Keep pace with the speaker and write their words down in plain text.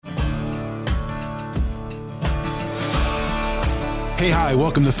Hey, hi,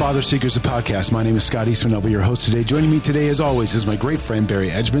 welcome to Father Seekers, the podcast. My name is Scott Eastman. I'll be your host today. Joining me today, as always, is my great friend, Barry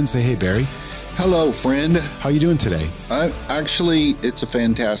Edgman. Say hey, Barry. Hello, friend. How you doing today? Actually, it's a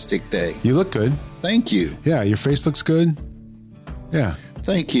fantastic day. You look good. Thank you. Yeah, your face looks good. Yeah.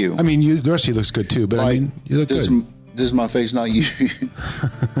 Thank you. I mean, the rest of you looks good too, but I mean, you look good. Does my face not you?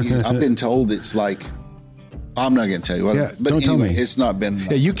 I've been told it's like, I'm not going to tell you what. Yeah, but don't anyway, tell me. It's not been.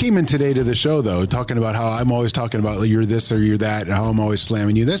 Yeah, you came in today to the show, though, talking about how I'm always talking about like, you're this or you're that, and how I'm always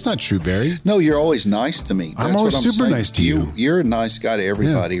slamming you. That's not true, Barry. No, you're always nice to me. I'm always super nice to you. You're a nice guy to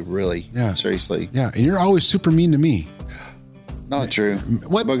everybody, really. Yeah. Seriously. Yeah, and you're always super mean to me. Not true.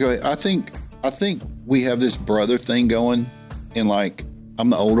 What? But go ahead. I think we have this brother thing going, and like I'm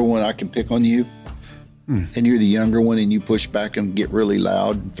the older one, I can pick on you. And you're the younger one, and you push back and get really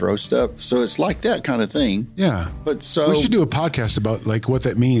loud and throw stuff. So it's like that kind of thing. Yeah. But so we should do a podcast about like what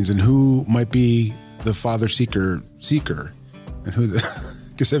that means and who might be the father seeker, and who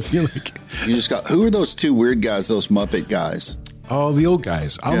because I feel like you just got, who are those two weird guys, those Muppet guys? Oh, the old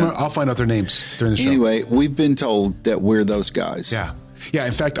guys. I'll find out their names during the show. Anyway, we've been told that we're those guys. Yeah. Yeah.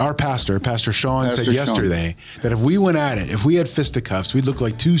 In fact, our Pastor Sean said yesterday that if we went at it, if we had fisticuffs, we'd look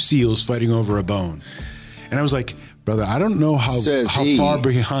like two seals fighting over a bone. And I was like, brother, I don't know how far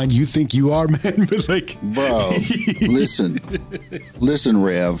behind you think you are, man. But like, bro, listen,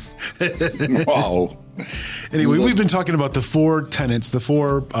 Rev. Wow. Anyway, we've been talking about the four tenets, the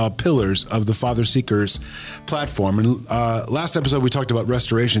four pillars of the Father Seekers platform. And last episode, we talked about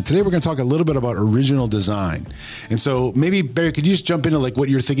restoration. Today, we're going to talk a little bit about original design. And so maybe, Barry, could you just jump into like what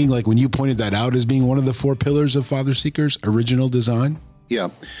you're thinking, like when you pointed that out as being one of the four pillars of Father Seekers, original design? Yeah.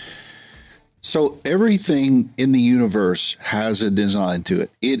 So everything in the universe has a design to it.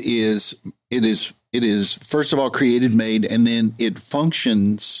 It is first of all created, made, and then it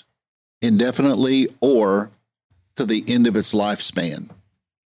functions indefinitely or to the end of its lifespan.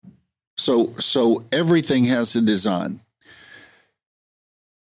 So everything has a design.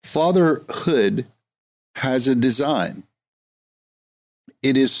 Fatherhood has a design.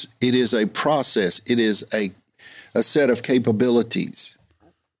 It is a process. It is a set of capabilities.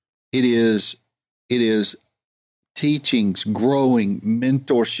 It is teachings, growing,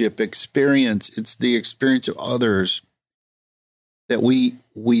 mentorship, experience. It's the experience of others that we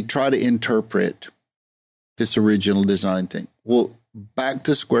try to interpret this original design thing. Well, back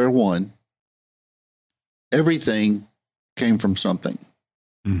to square one, everything came from something.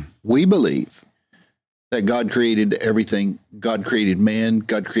 We believe that God created everything. God created man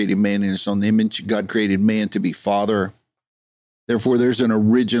in his own image. God created man to be father. Therefore, there's an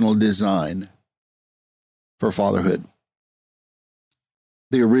original design for fatherhood.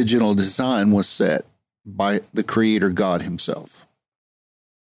 The original design was set by the Creator God himself.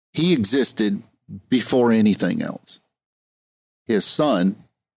 He existed before anything else. His Son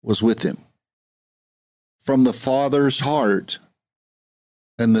was with him. From the Father's heart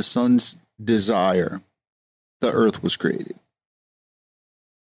and the Son's desire, the earth was created.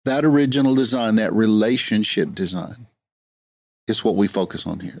 That original design, that relationship design, is what we focus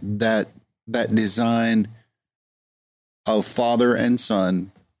on here. That design of father and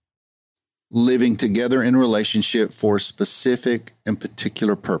son living together in relationship for a specific and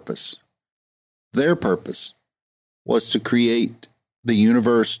particular purpose. Their purpose was to create the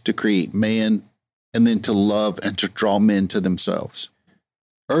universe, to create man, and then to love and to draw men to themselves.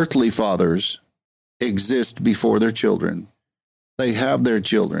 Earthly fathers exist before their children. They have their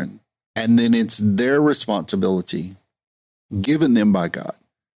children, and then it's their responsibility given them by God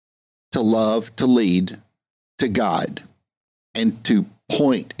to love, to lead, to guide, and to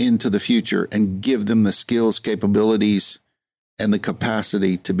point into the future and give them the skills, capabilities, and the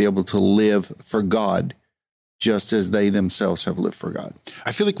capacity to be able to live for God just as they themselves have lived for God.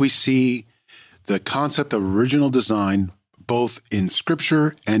 I feel like we see the concept of original design both in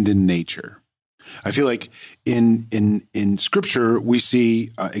Scripture and in nature. I feel like in Scripture, we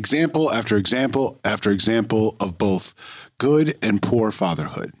see example after example after example of both good and poor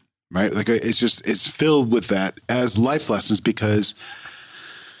fatherhood, right? Like it's filled with that as life lessons because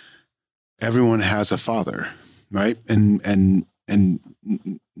everyone has a father, right? And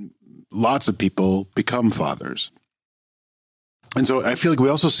lots of people become fathers. And so I feel like we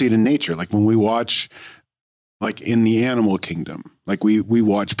also see it in nature, like when we watch like in the animal kingdom, like we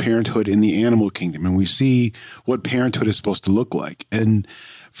watch parenthood in the animal kingdom and we see what parenthood is supposed to look like. And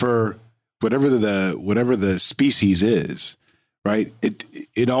for whatever the species is, right?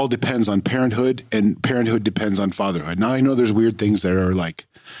 It all depends on parenthood, and parenthood depends on fatherhood. Now I know there's weird things that are like,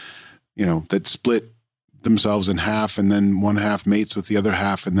 that split themselves in half, and then one half mates with the other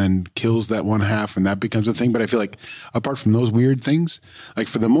half and then kills that one half, and that becomes a thing. But I feel like apart from those weird things, like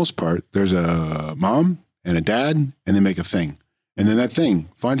for the most part, there's a mom and a dad, and they make a thing. And then that thing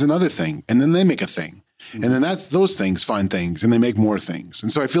finds another thing, and then they make a thing. And then those things find things, and they make more things.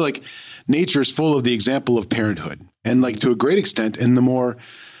 And so I feel like nature is full of the example of parenthood. And like to a great extent, in the more,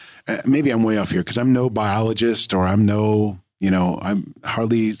 maybe I'm way off here because I'm no biologist, or I'm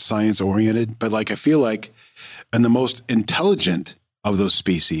hardly science oriented, but like I feel like in the most intelligent of those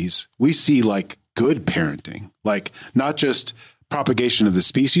species, we see like good parenting, like not just propagation of the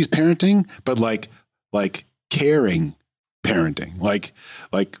species parenting, but like caring parenting, like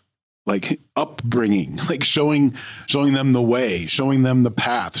upbringing, like showing them the way, showing them the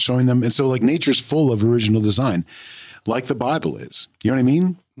path, showing them. And so like nature's full of original design, like the Bible is, you know what I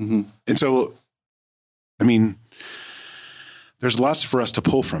mean? Mm-hmm. And so, I mean, there's lots for us to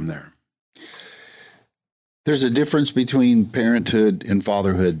pull from there. There's a difference between parenthood and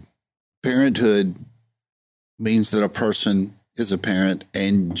fatherhood. Parenthood means that a person is a parent,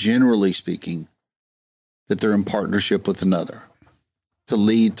 and generally speaking, that they're in partnership with another to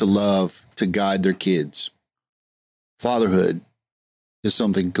lead, to love, to guide their kids. Fatherhood is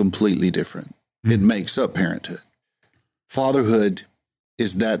something completely different. Mm-hmm. It makes up parenthood. Fatherhood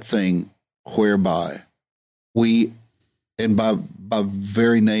is that thing whereby we, and by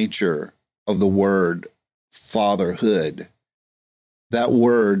very nature of the word fatherhood, that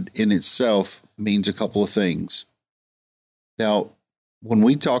word in itself means a couple of things. Now, when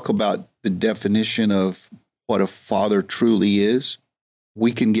we talk about the definition of what a father truly is,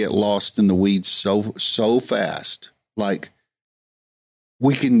 we can get lost in the weeds so fast. Like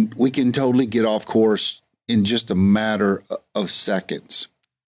we can totally get off course in just a matter of seconds.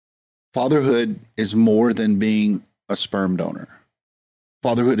 Fatherhood is more than being a sperm donor.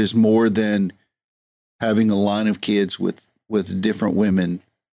 Fatherhood is more than having a line of kids with different women,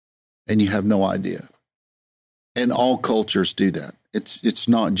 and you have no idea. And all cultures do that. It's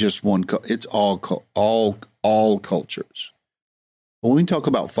not just one. It's all cultures. When we talk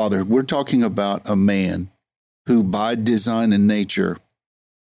about fatherhood, we're talking about a man who, by design and nature,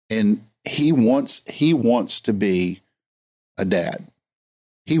 and he wants to be a dad.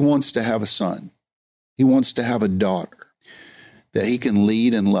 He wants to have a son. He wants to have a daughter that he can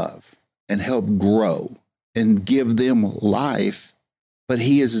lead and love and help grow and give them life. But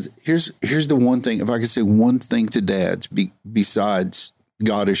here's the one thing, if I could say one thing to dads, besides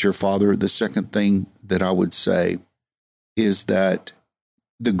God is your father, the second thing that I would say is that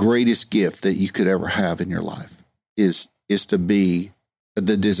the greatest gift that you could ever have in your life is to be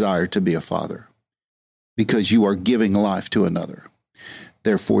the desire to be a father, because you are giving life to another.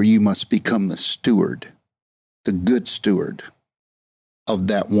 Therefore, you must become the steward, the good steward of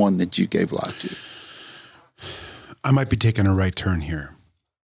that one that you gave life to. I might be taking a right turn here,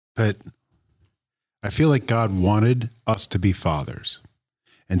 but I feel like God wanted us to be fathers.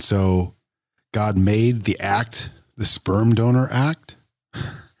 And so God made the act, the sperm donor act,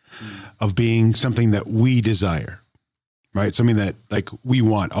 of being something that we desire. Right? Something that like we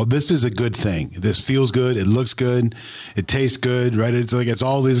want. Oh, this is a good thing. This feels good. It looks good. It tastes good, right? It's like, it's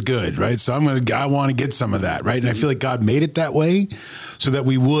all is good, right? So I want to get some of that, right? And I feel like God made it that way so that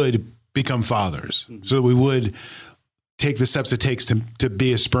we would become fathers, so that we would take the steps it takes to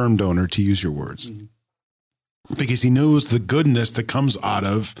be a sperm donor, to use your words, because he knows the goodness that comes out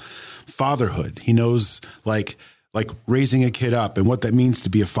of fatherhood. He knows like raising a kid up and what that means to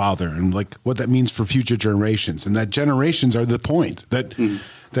be a father, and like what that means for future generations, and that generations are the point, that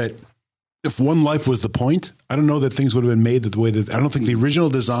if one life was the point, I don't know that things would have been made the way that, I don't think the original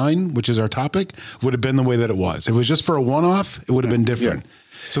design, which is our topic, would have been the way that it was. If it was just for a one-off, it would have been different. Yeah.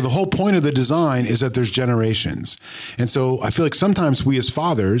 So the whole point of the design is that there's generations. And so I feel like sometimes we as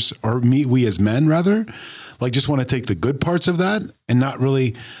fathers, or we as men rather, like just want to take the good parts of that and not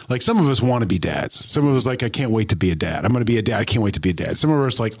really, like some of us want to be dads. Some of us like, I can't wait to be a dad. I'm going to be a dad. I can't wait to be a dad. Some of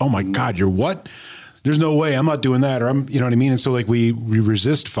us like, oh my God, you're what? There's no way I'm not doing that. Or you know what I mean? And so like we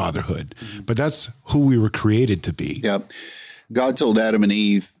resist fatherhood, but that's who we were created to be. Yep. God told Adam and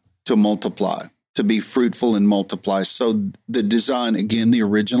Eve to multiply, to be fruitful and multiply. So the design, again, the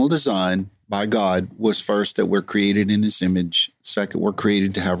original design by God was first that we're created in his image. Second, we're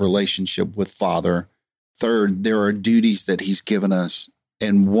created to have a relationship with Father. Third, there are duties that he's given us.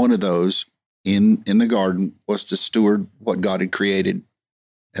 And one of those in the garden was to steward what God had created,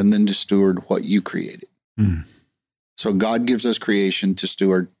 and then to steward what you created. Mm. So God gives us creation to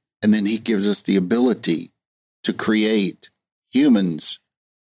steward, and then he gives us the ability to create humans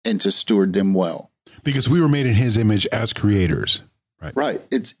and to steward them well. Because we were made in his image as creators. Right. Right.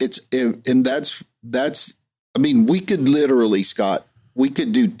 And that's we could literally, Scott, we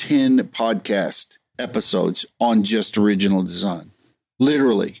could do 10 podcast episodes on just original design,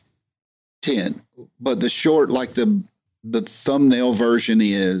 literally 10. But the short, like the thumbnail version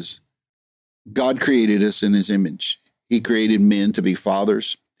is God created us in his image. He created men to be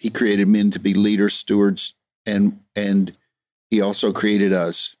fathers. He created men to be leaders, stewards, and he also created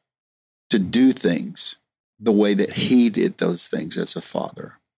us to do things the way that he did those things as a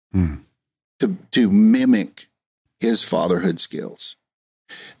father, to mimic his fatherhood skills.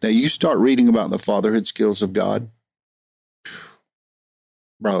 Now you start reading about the fatherhood skills of God,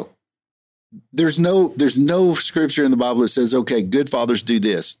 bro. There's no scripture in the Bible that says, okay, good fathers do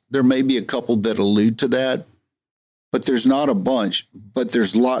this. There may be a couple that allude to that, but there's not a bunch. But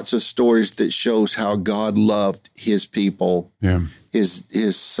there's lots of stories that shows how God loved his people,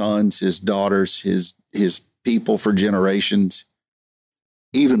 his sons, his daughters, his people for generations,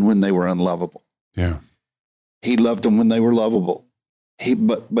 even when they were unlovable. Yeah, he loved them when they were lovable.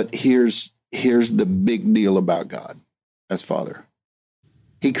 But here's the big deal about God as Father.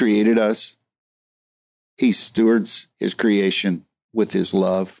 He created us. He stewards his creation with his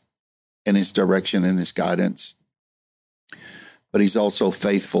love and his direction and his guidance. But he's also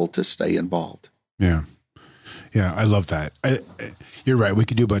faithful to stay involved. Yeah. Yeah, I love that. You're right. We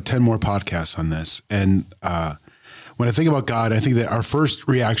could do about 10 more podcasts on this. And when I think about God, I think that our first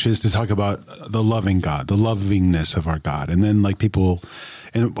reaction is to talk about the loving God, the lovingness of our God. And then like people,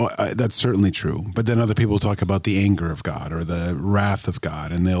 and that's certainly true. But then other people talk about the anger of God or the wrath of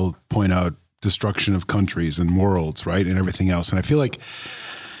God. And they'll point out destruction of countries and worlds, right? And everything else. And I feel like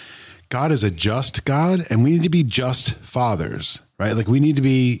God is a just God, and we need to be just fathers, right? Like we need to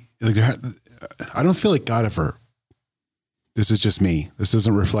be, like, I don't feel like God ever, this is just me. This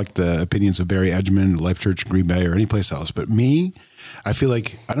doesn't reflect the opinions of Barry Edgman, Life Church, Green Bay, or any place else. But me, I feel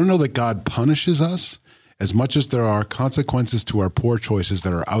like, I don't know that God punishes us as much as there are consequences to our poor choices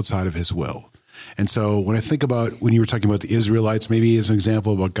that are outside of his will. And so when I think about, when you were talking about the Israelites, maybe as an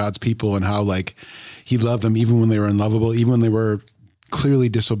example about God's people and how like he loved them even when they were unlovable, even when they were clearly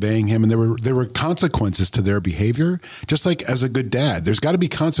disobeying him, and there were consequences to their behavior. Just like as a good dad, there's got to be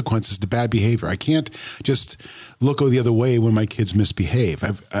consequences to bad behavior. I can't just look the other way when my kids misbehave.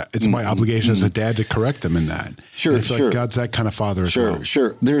 It's my obligation as a dad to correct them in that. Sure, I feel like God's that kind of father as well.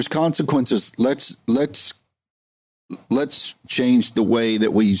 Sure. There's consequences. Let's change the way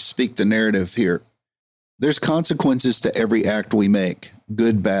that we speak the narrative here. There's consequences to every act we make,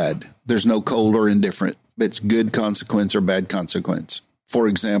 good, bad. There's no cold or indifferent. It's good consequence or bad consequence. For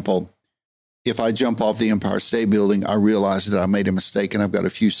example, if I jump off the Empire State Building, I realize that I made a mistake and I've got a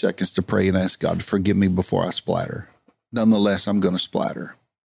few seconds to pray and ask God to forgive me before I splatter. Nonetheless, I'm going to splatter.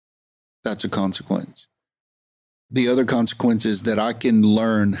 That's a consequence. The other consequence is that I can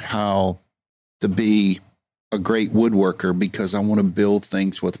learn how to be a great woodworker because I want to build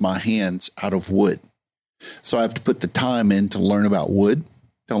things with my hands out of wood. So I have to put the time in to learn about wood,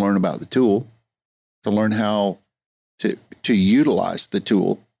 to learn about the tool, to learn how to utilize the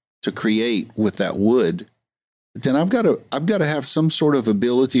tool to create with that wood. But then I've got to have some sort of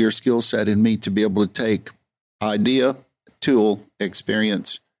ability or skill set in me to be able to take idea, tool,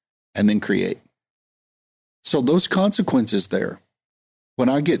 experience, and then create. So those consequences there, when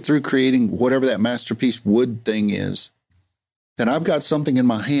I get through creating whatever that masterpiece wood thing is, then I've got something in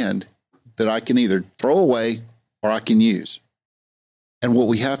my hand that I can either throw away or I can use. And what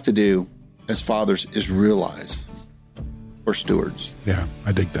we have to do as fathers is realize we're stewards. Yeah,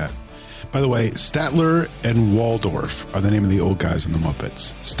 I dig that. By the way, Statler and Waldorf are the name of the old guys in the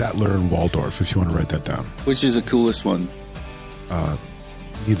Muppets. Statler and Waldorf, if you want to write that down. Which is the coolest one?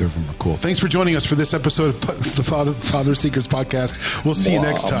 Neither of them are cool. Thanks for joining us for this episode of the Father Secrets podcast. We'll see you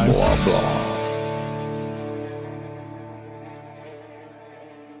next time. Blah, blah.